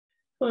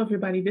Hello,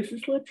 everybody. This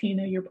is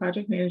Latina, your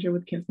project manager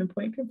with Kinsman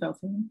Point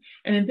Consulting.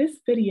 And in this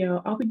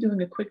video, I'll be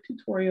doing a quick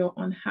tutorial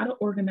on how to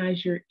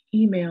organize your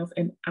emails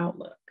in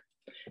Outlook.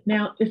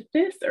 Now, if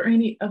this or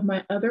any of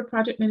my other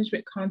project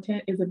management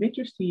content is of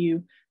interest to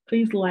you,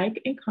 please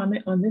like and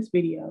comment on this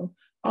video.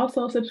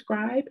 Also,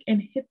 subscribe and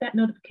hit that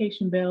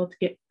notification bell to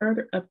get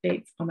further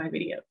updates on my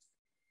videos.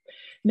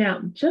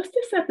 Now, just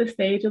to set the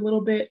stage a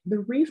little bit, the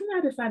reason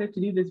I decided to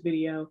do this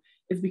video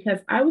is because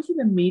I was in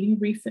a meeting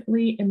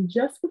recently, and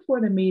just before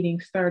the meeting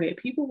started,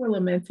 people were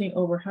lamenting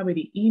over how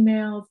many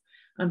emails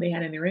they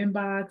had in their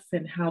inbox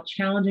and how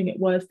challenging it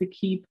was to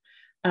keep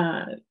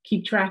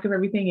track of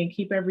everything and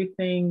keep their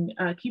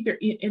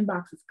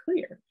inboxes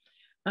clear.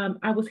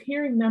 I was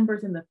hearing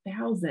numbers in the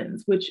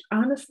thousands, which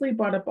honestly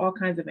brought up all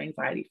kinds of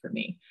anxiety for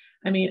me.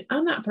 I mean,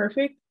 I'm not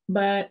perfect,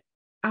 but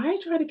I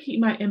try to keep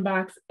my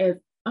inbox as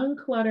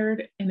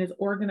uncluttered and as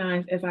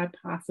organized as I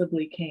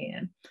possibly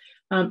can.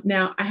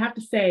 Now, I have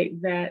to say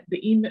that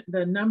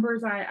the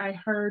numbers I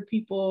heard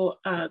people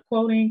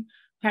quoting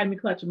had me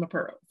clutching my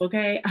pearls,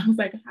 okay? I was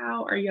like,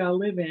 how are y'all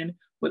living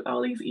with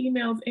all these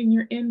emails in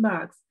your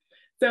inbox?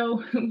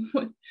 So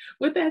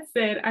with that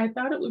said, I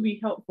thought it would be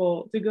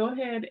helpful to go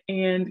ahead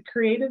and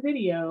create a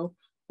video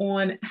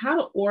on how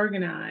to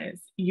organize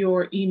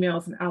your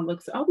emails in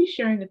Outlook. So I'll be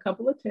sharing a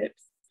couple of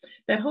tips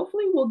that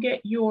hopefully will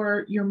get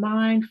your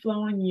mind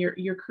flowing,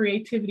 your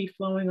creativity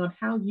flowing on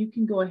how you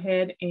can go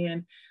ahead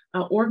and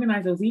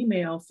organize those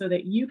emails so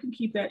that you can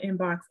keep that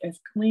inbox as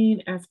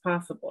clean as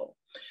possible.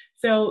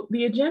 So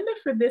the agenda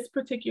for this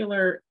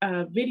particular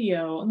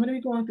video, I'm going to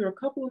be going through a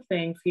couple of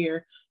things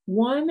here.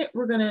 One,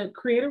 we're going to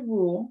create a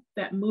rule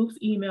that moves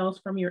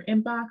emails from your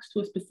inbox to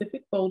a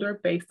specific folder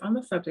based on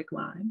the subject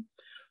line.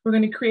 We're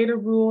going to create a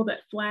rule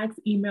that flags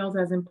emails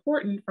as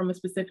important from a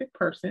specific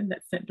person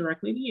that's sent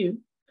directly to you.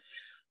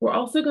 We're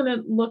also going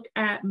to look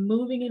at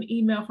moving an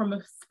email from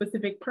a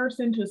specific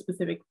person to a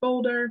specific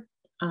folder.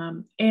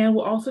 And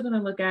we're also going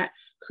to look at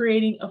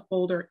creating a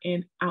folder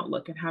in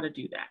Outlook and how to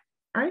do that.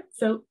 All right,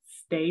 so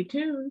stay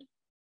tuned.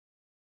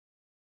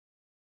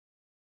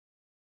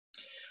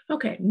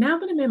 Okay, now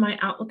that I'm in my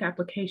Outlook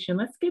application,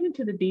 let's get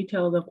into the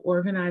details of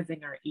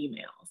organizing our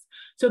emails.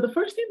 So the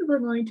first thing that we're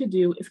going to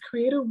do is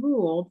create a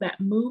rule that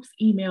moves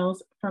emails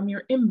from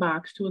your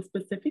inbox to a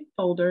specific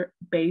folder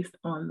based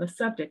on the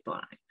subject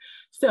line.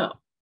 So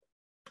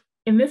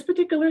in this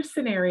particular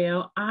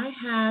scenario, I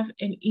have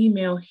an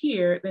email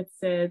here that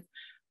says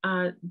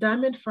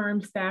Diamond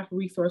Firm Staff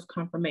Resource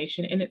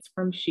Confirmation, and it's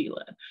from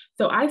Sheila.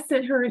 So I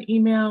sent her an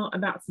email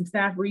about some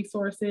staff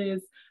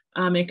resources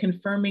and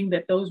confirming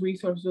that those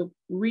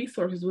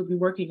resources would be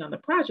working on the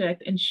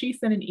project, and she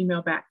sent an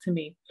email back to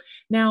me.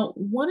 Now,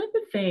 one of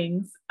the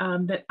things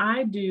that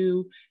I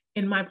do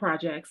in my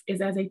projects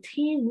is, as a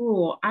team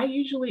rule, I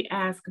usually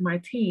ask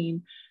my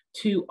team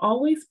to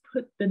always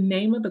put the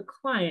name of the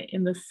client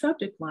in the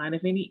subject line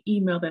of any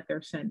email that they're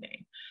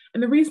sending.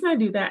 And the reason I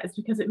do that is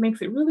because it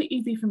makes it really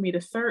easy for me to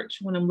search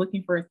when I'm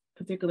looking for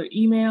particular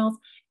emails.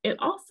 It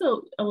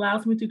also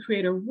allows me to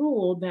create a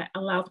rule that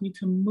allows me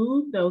to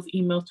move those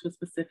emails to a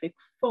specific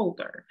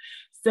folder.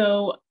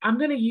 So I'm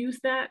going to use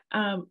that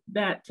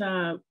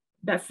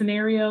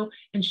scenario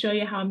and show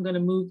you how I'm going to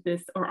move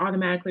this or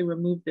automatically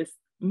move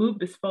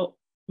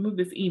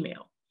this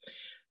email.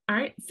 All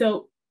right,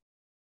 so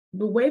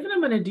the way that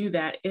I'm going to do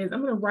that is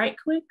I'm going to right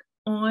click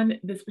on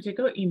this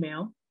particular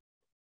email.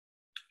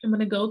 I'm going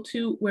to go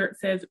to where it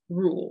says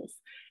rules,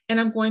 and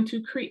I'm going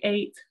to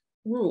create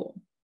rule.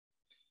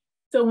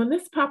 So when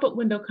this pop-up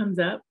window comes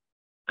up,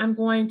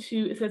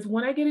 it says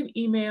when I get an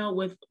email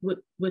with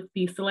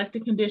the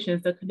selected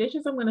conditions, the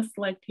conditions I'm going to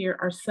select here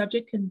are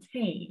subject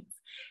contains,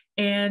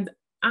 and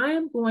I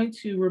am going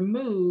to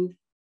remove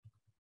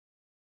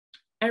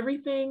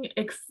everything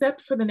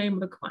except for the name of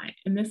the client.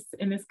 In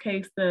this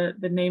case, the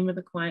name of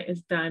the client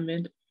is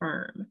Diamond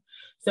Firm.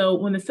 So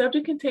when the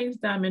subject contains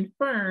Diamond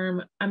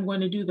Firm, I'm going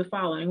to do the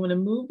following. I'm going to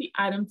move the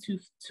item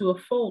to a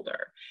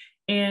folder.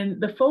 And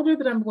the folder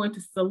that I'm going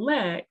to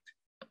select,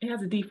 it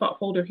has a default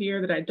folder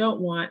here that I don't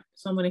want.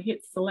 So I'm going to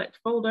hit select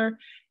folder,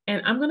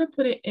 and I'm going to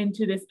put it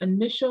into this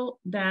initial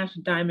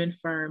 -Diamond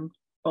Firm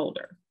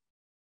folder,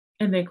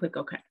 and then click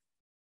OK.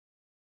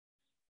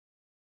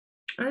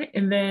 All right,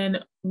 and then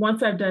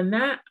once I've done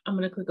that, I'm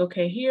going to click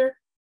OK here.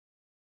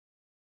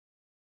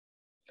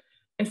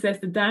 It says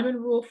the Diamond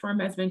Rule Firm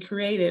has been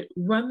created.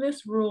 Run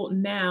this rule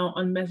now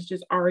on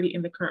messages already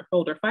in the current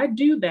folder. If I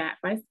do that,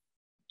 if I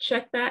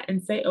check that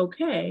and say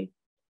OK,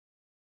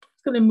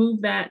 it's going to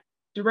move that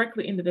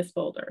directly into this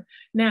folder.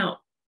 Now,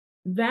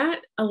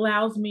 that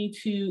allows me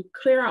to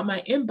clear out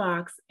my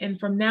inbox, and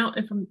from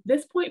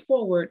this point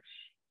forward,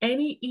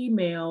 any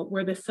email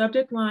where the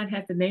subject line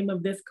has the name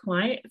of this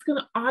client, it's going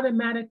to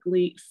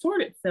automatically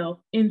sort itself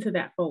into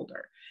that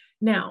folder.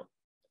 Now,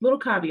 little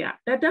caveat,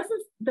 that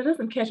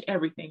doesn't catch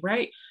everything,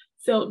 right?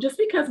 So just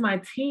because my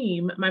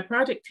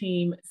project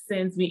team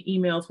sends me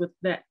emails with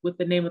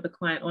the name of the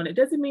client on it,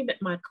 doesn't mean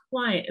that my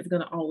client is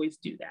going to always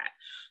do that.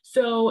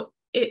 So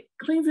it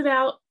cleans it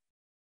out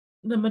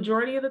the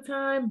majority of the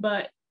time,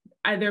 but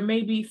there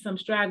may be some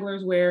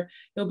stragglers where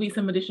there'll be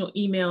some additional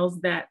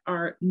emails that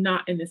are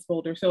not in this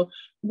folder. So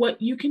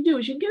what you can do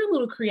is you can get a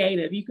little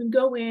creative. You can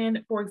go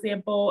in, for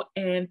example,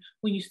 and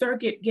when you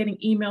start getting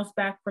emails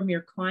back from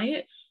your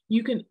client,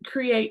 you can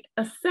create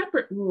a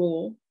separate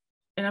rule.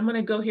 And I'm going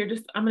to go here,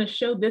 I'm going to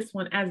show this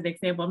one as an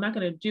example. I'm not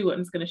going to do it. I'm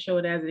just going to show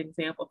it as an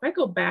example. If I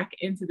go back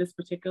into this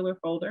particular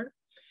folder,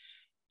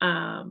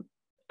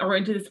 or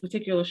into this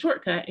particular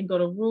shortcut and go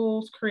to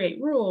rules, create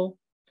rule,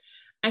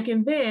 I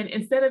can then,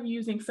 instead of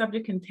using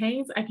subject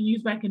contains, I can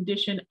use my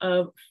condition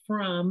of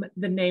from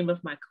the name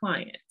of my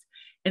client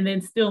and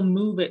then still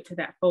move it to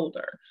that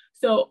folder.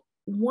 So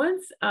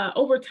once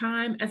over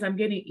time, as I'm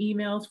getting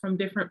emails from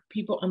different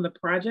people on the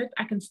project,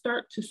 I can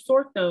start to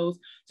sort those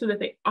so that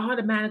they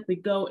automatically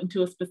go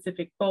into a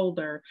specific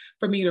folder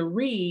for me to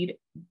read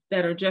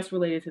that are just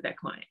related to that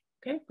client.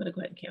 Okay, I'm gonna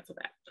go ahead and cancel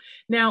that.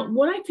 Now,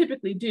 what I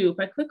typically do, if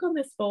I click on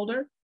this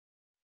folder,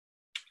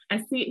 I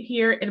see it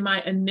here in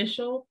my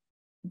initial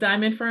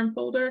Diamond Firm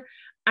folder.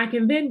 I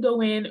can then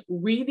go in,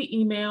 read the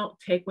email,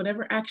 take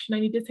whatever action I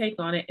need to take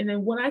on it. And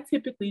then what I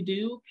typically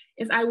do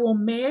is I will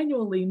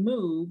manually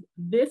move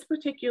this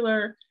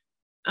particular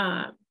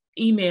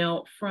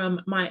email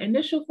from my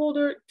initial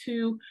folder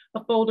to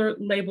a folder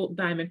labeled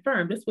Diamond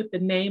Firm, just with the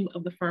name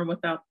of the firm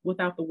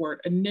without the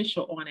word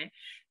initial on it.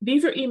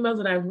 These are emails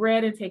that I've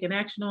read and taken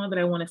action on that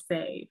I want to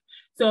save.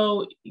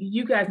 So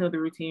you guys know the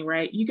routine,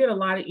 right? You get a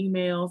lot of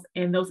emails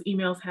and those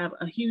emails have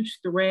a huge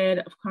thread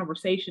of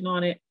conversation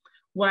on it.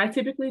 What I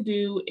typically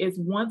do is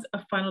once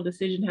a final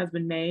decision has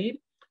been made,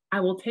 I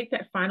will take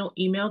that final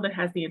email that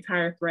has the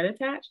entire thread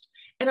attached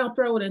and I'll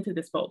throw it into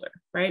this folder,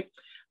 right?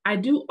 I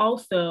do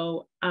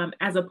also,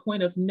 as a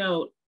point of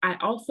note, I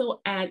also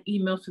add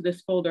emails to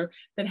this folder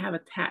that have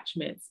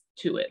attachments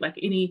to it, like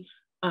any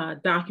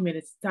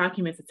documents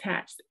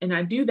attached. And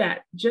I do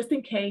that just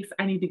in case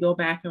I need to go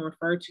back and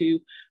refer to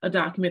a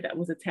document that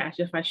was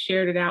attached. If I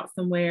shared it out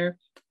somewhere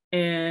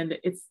and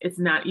it's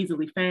not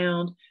easily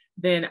found,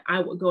 then I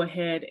will go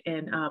ahead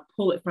and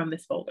pull it from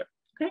this folder.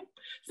 Okay,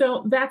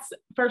 so that's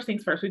first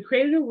things first. We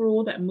created a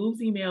rule that moves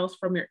emails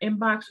from your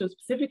inbox to a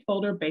specific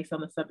folder based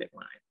on the subject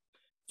line.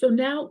 So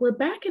now we're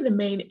back in the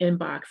main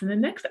inbox, and the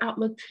next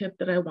Outlook tip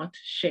that I want to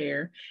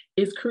share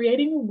is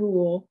creating a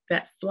rule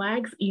that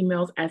flags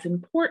emails as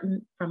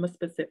important from a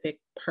specific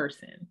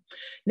person.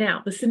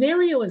 Now, the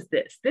scenario is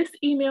this. This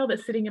email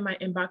that's sitting in my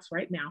inbox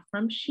right now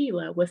from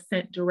Sheila was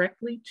sent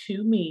directly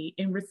to me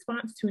in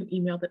response to an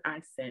email that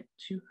I sent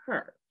to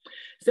her.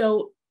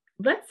 So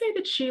let's say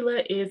that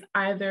Sheila is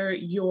either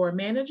your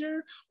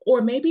manager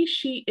or maybe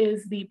she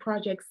is the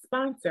project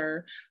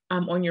sponsor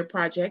on your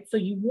project. So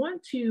you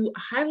want to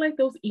highlight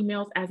those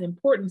emails as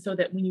important so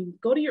that when you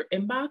go to your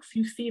inbox,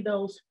 you see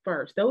those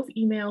first. Those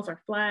emails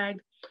are flagged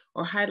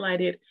or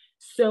highlighted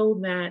so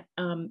that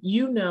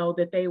you know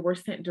that they were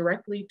sent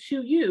directly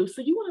to you.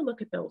 So you want to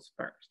look at those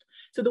first.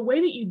 So the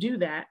way that you do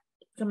that,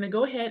 so I'm going to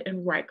go ahead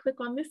and right click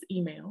on this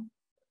email.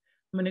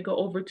 I'm going to go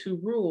over to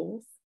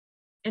rules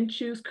and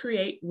choose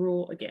create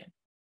rule again.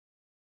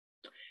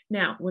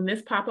 Now, when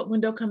this pop-up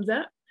window comes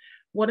up,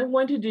 what I'm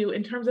going to do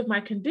in terms of my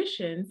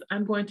conditions,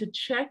 I'm going to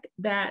check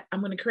that I'm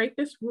going to create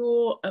this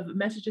rule of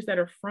messages that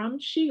are from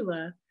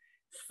Sheila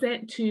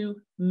sent to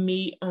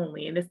me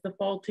only, and it's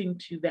defaulting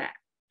to that.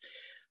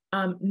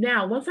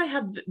 Now, once I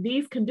have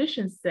these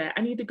conditions set,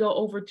 I need to go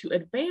over to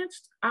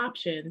advanced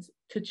options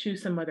to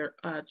choose some other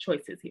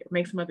choices here,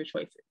 make some other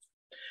choices.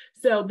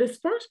 So this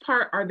first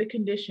part are the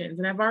conditions,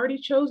 and I've already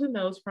chosen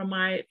those from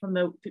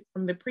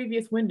the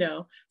previous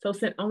window. So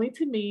sent only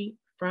to me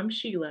from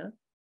Sheila.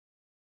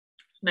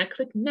 And I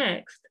click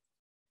next.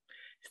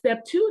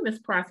 Step 2 in this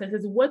process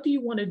is what do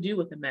you want to do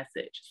with the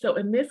message? So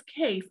in this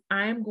case,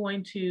 I am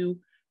going to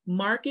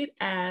mark it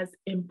as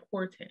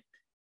important.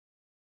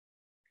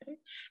 Okay.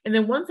 And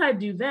then once I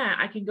do that,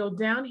 I can go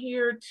down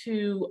here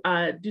to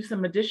do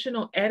some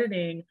additional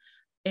editing,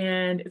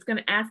 and it's going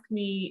to ask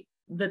me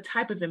the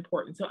type of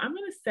importance. So I'm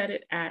going to set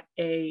it at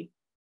a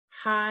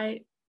high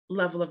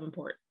level of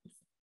importance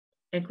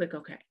and click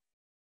OK.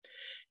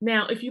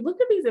 Now, if you look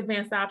at these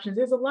advanced options,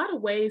 there's a lot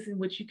of ways in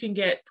which you can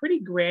get pretty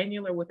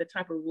granular with the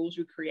type of rules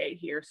you create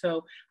here.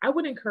 So I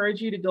would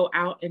encourage you to go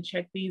out and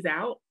check these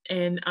out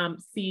and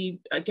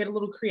get a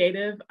little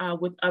creative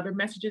with other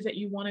messages that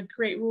you want to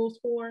create rules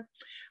for.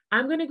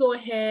 I'm going to go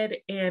ahead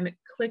and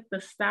click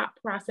the Stop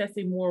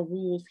Processing More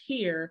Rules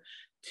here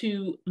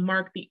to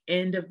mark the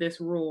end of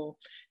this rule.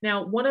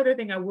 Now, one other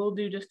thing I will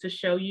do just to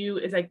show you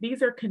is like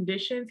these are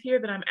conditions here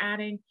that I'm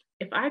adding.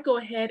 If I go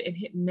ahead and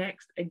hit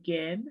next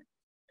again,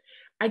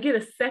 I get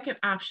a second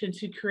option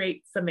to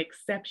create some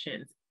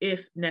exceptions if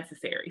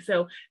necessary.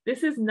 So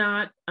this is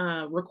not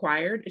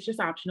required, it's just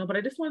optional, but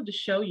I just wanted to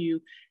show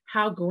you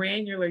how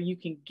granular you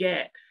can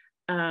get,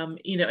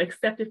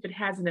 except if it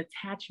has an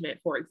attachment,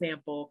 for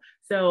example.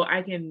 So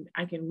I can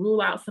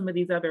rule out some of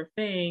these other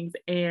things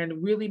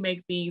and really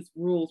make these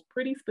rules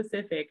pretty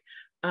specific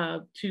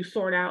to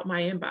sort out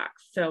my inbox.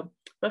 So,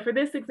 but for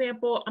this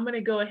example, I'm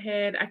gonna go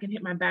ahead, I can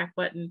hit my back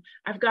button.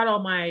 I've got all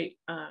my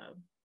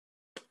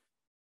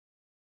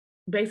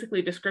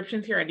basically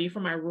descriptions here I need for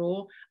my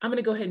rule, I'm going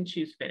to go ahead and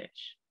choose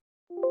finish.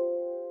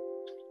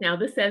 Now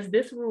this says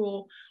this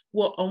rule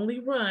will only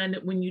run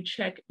when you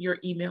check your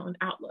email and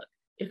Outlook.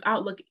 If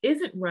Outlook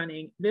isn't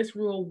running, this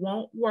rule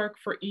won't work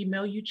for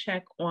email you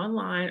check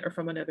online or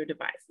from another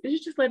device.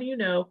 It's just letting you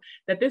know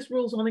that this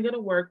rule is only going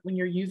to work when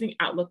you're using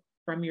Outlook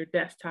from your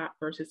desktop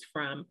versus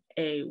from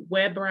a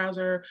web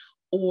browser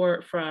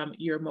or from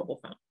your mobile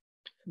phone.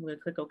 I'm going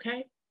to click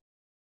OK.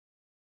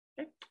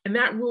 Okay. And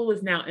that rule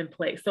is now in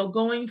place. So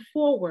going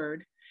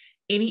forward,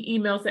 any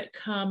emails that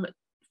come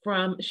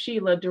from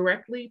Sheila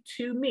directly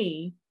to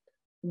me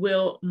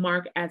will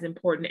mark as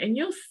important. And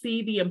you'll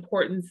see the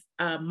importance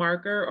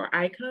marker or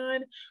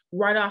icon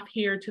right off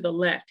here to the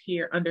left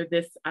here under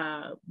this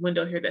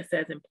window here that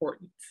says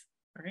importance.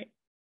 All right.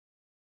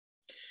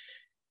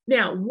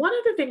 Now, one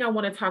other thing I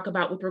want to talk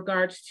about with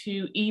regards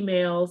to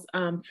emails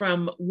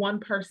from one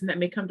person that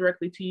may come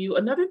directly to you,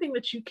 another thing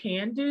that you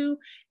can do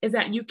is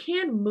that you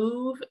can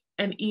move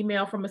an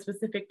email from a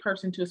specific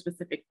person to a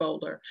specific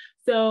folder.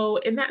 So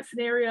in that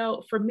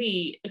scenario, for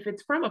me, if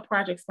it's from a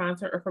project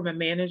sponsor or from a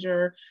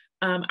manager,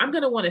 I'm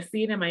going to want to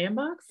see it in my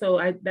inbox.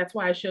 So that's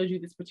why I showed you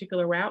this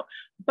particular route.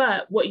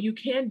 But what you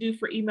can do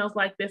for emails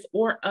like this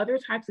or other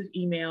types of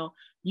email,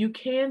 you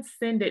can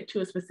send it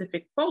to a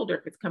specific folder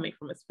if it's coming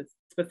from a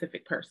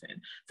specific person.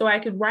 So I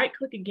can right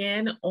click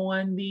again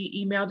on the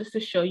email just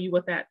to show you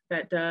what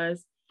that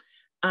does.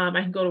 I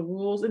can go to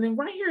rules, and then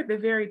right here at the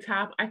very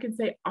top, I can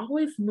say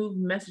always move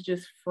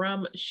messages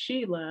from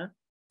Sheila.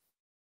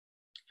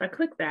 If I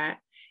click that,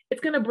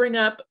 it's going to bring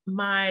up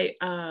my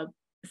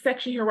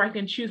section here where I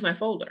can choose my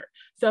folder.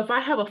 So if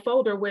I have a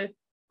folder with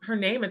her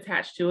name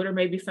attached to it, or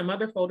maybe some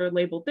other folder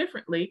labeled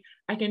differently,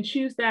 I can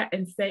choose that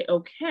and say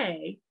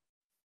okay.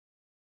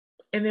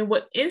 And then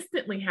what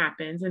instantly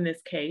happens in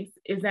this case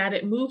is that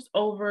it moves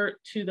over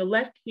to the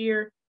left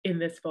here in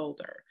this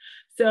folder.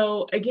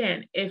 So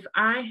again, if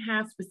I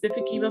have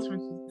specific emails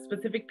from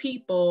specific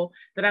people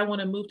that I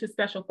want to move to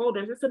special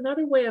folders, it's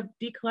another way of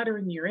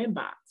decluttering your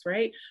inbox,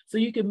 right? So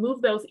you can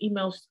move those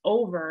emails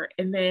over,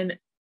 and then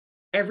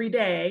every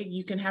day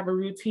you can have a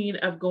routine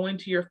of going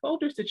to your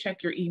folders to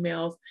check your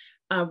emails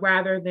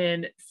rather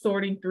than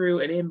sorting through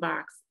an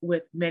inbox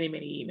with many,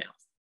 many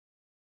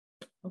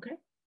emails. Okay.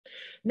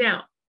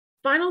 Now,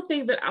 final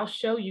thing that I'll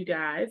show you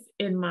guys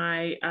in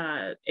my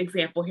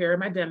example here in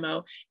my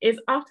demo is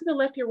off to the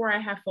left here where I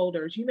have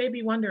folders. You may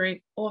be wondering,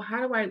 well,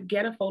 how do I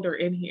get a folder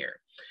in here?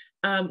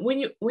 When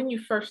you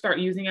first start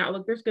using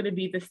Outlook, there's going to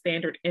be the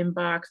standard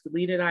inbox,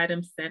 deleted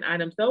items, sent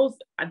items.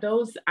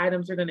 Those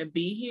items are going to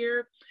be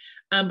here.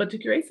 But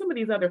to create some of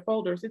these other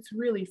folders, it's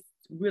really,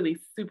 really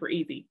super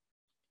easy.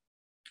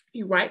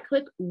 You right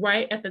click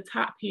right at the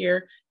top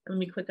here. Let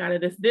me click out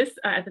of this. This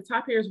at the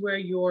top here is where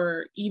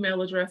your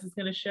email address is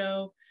going to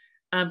show.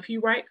 If you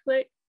right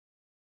click,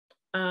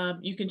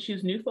 you can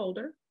choose new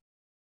folder.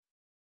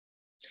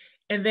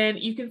 And then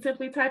you can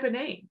simply type a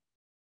name.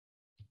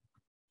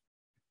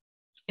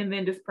 And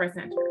then just press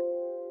enter.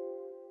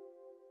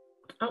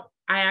 Oh,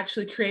 I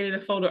actually created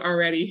a folder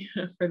already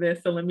for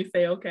this. So let me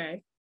say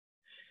okay.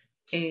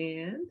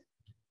 And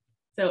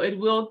so it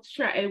will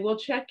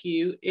check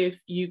you if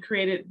you're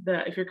creating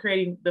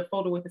the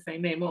folder with the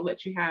same name. It won't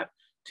let you have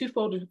two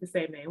folders with the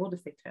same name. We'll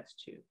just say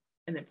test 2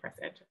 and then press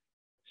enter.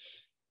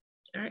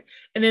 All right.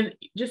 And then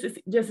just as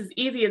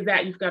easy as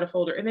that, you've got a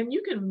folder, and then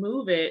you can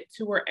move it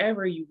to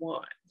wherever you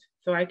want.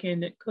 So I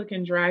can click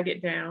and drag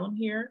it down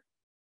here,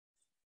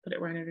 put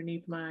it right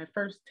underneath my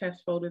first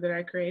test folder that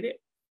I created.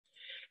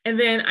 And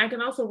then I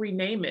can also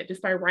rename it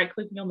just by right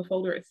clicking on the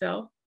folder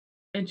itself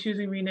and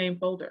choosing rename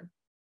folder.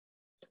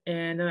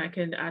 And then I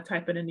can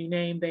type in a new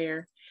name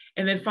there.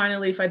 And then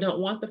finally, if I don't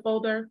want the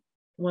folder,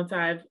 once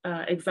I've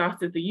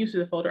exhausted the use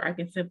of the folder, I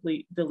can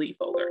simply delete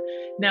folder.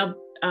 Now,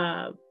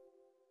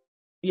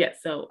 yes,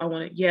 so I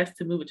want yes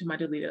to move it to my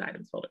deleted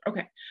items folder.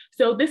 Okay,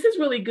 so this is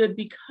really good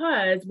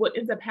because what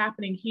ends up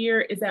happening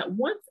here is that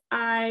once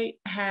I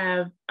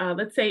have,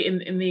 let's say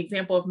in the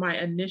example of my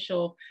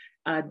initial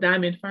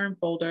Diamond Firm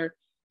folder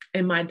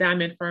and my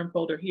Diamond Firm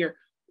folder here,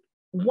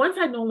 once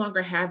I no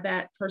longer have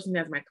that person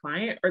as my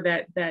client, or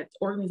that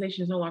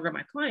organization is no longer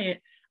my client,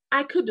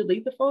 I could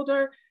delete the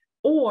folder,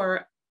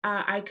 or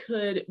I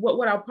could,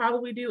 what I'll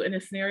probably do in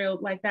a scenario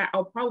like that,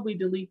 I'll probably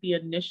delete the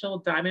initial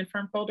Diamond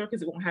Firm folder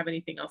because it won't have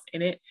anything else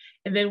in it.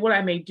 And then what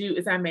I may do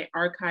is I may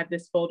archive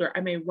this folder.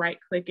 I may right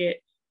click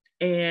it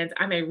and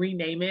I may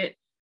rename it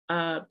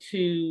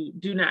to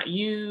do not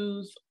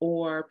use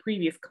or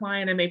previous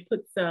client. I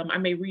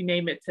may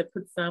rename it to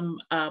put some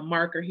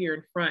marker here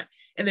in front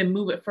and then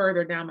move it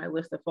further down my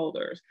list of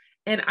folders.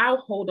 And I'll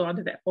hold on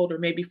to that folder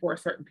maybe for a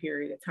certain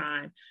period of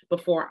time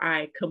before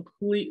I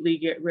completely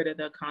get rid of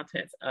the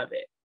contents of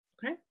it.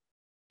 Okay.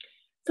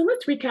 So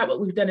let's recap what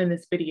we've done in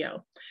this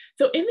video.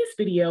 So in this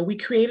video, we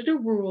created a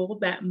rule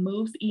that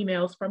moves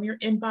emails from your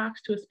inbox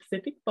to a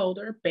specific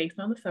folder based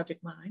on the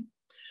subject line.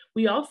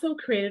 We also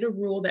created a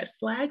rule that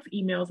flags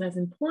emails as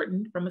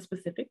important from a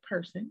specific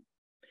person.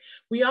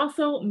 We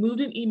also moved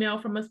an email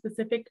from a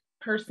specific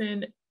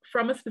person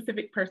to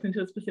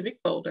a specific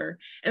folder.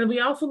 And we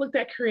also looked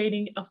at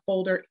creating a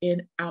folder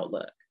in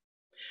Outlook.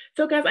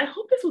 So guys, I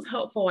hope this was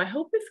helpful. I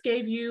hope this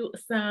gave you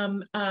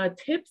some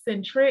tips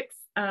and tricks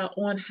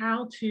on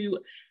how to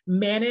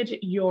manage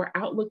your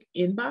Outlook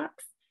inbox.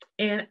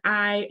 And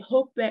I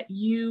hope that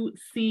you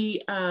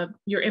see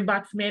your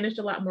inbox managed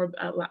a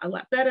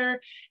lot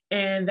better,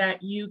 and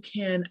that you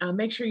can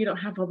make sure you don't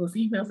have all those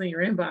emails in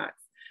your inbox.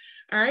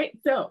 All right,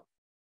 so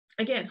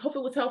again, hope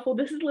it was helpful.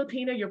 This is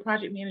Latina, your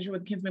project manager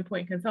with Kinsman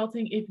Point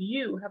Consulting. If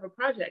you have a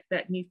project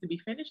that needs to be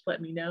finished,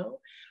 let me know.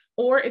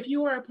 Or if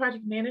you are a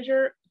project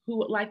manager who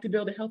would like to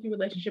build a healthy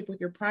relationship with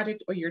your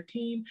project or your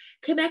team,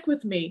 connect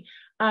with me.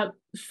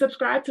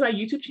 Subscribe to my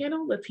YouTube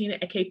channel, Latina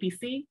at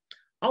KPC.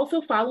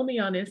 Also follow me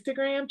on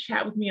Instagram,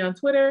 chat with me on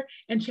Twitter,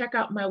 and check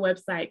out my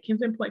website,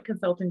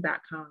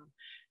 kinsmanpointconsulting.com.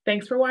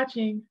 Thanks for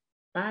watching.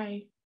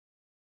 Bye.